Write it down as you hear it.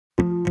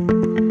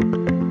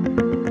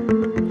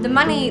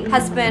money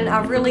has been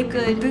a really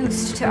good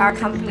boost to our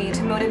company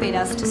to motivate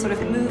us to sort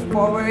of move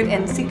forward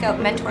and seek out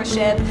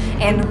mentorship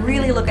and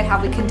really look at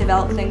how we can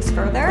develop things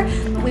further.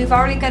 We've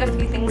already got a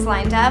few things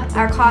lined up.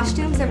 Our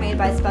costumes are made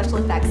by special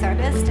effects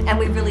artists, and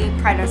we really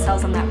pride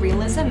ourselves on that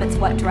realism. It's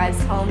what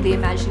drives home the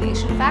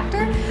imagination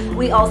factor.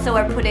 We also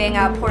are putting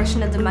a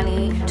portion of the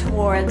money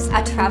towards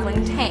a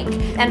traveling tank,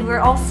 and we're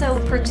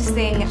also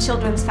purchasing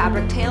children's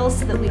fabric tails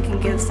so that we can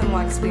give some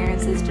more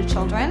experiences to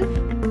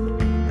children.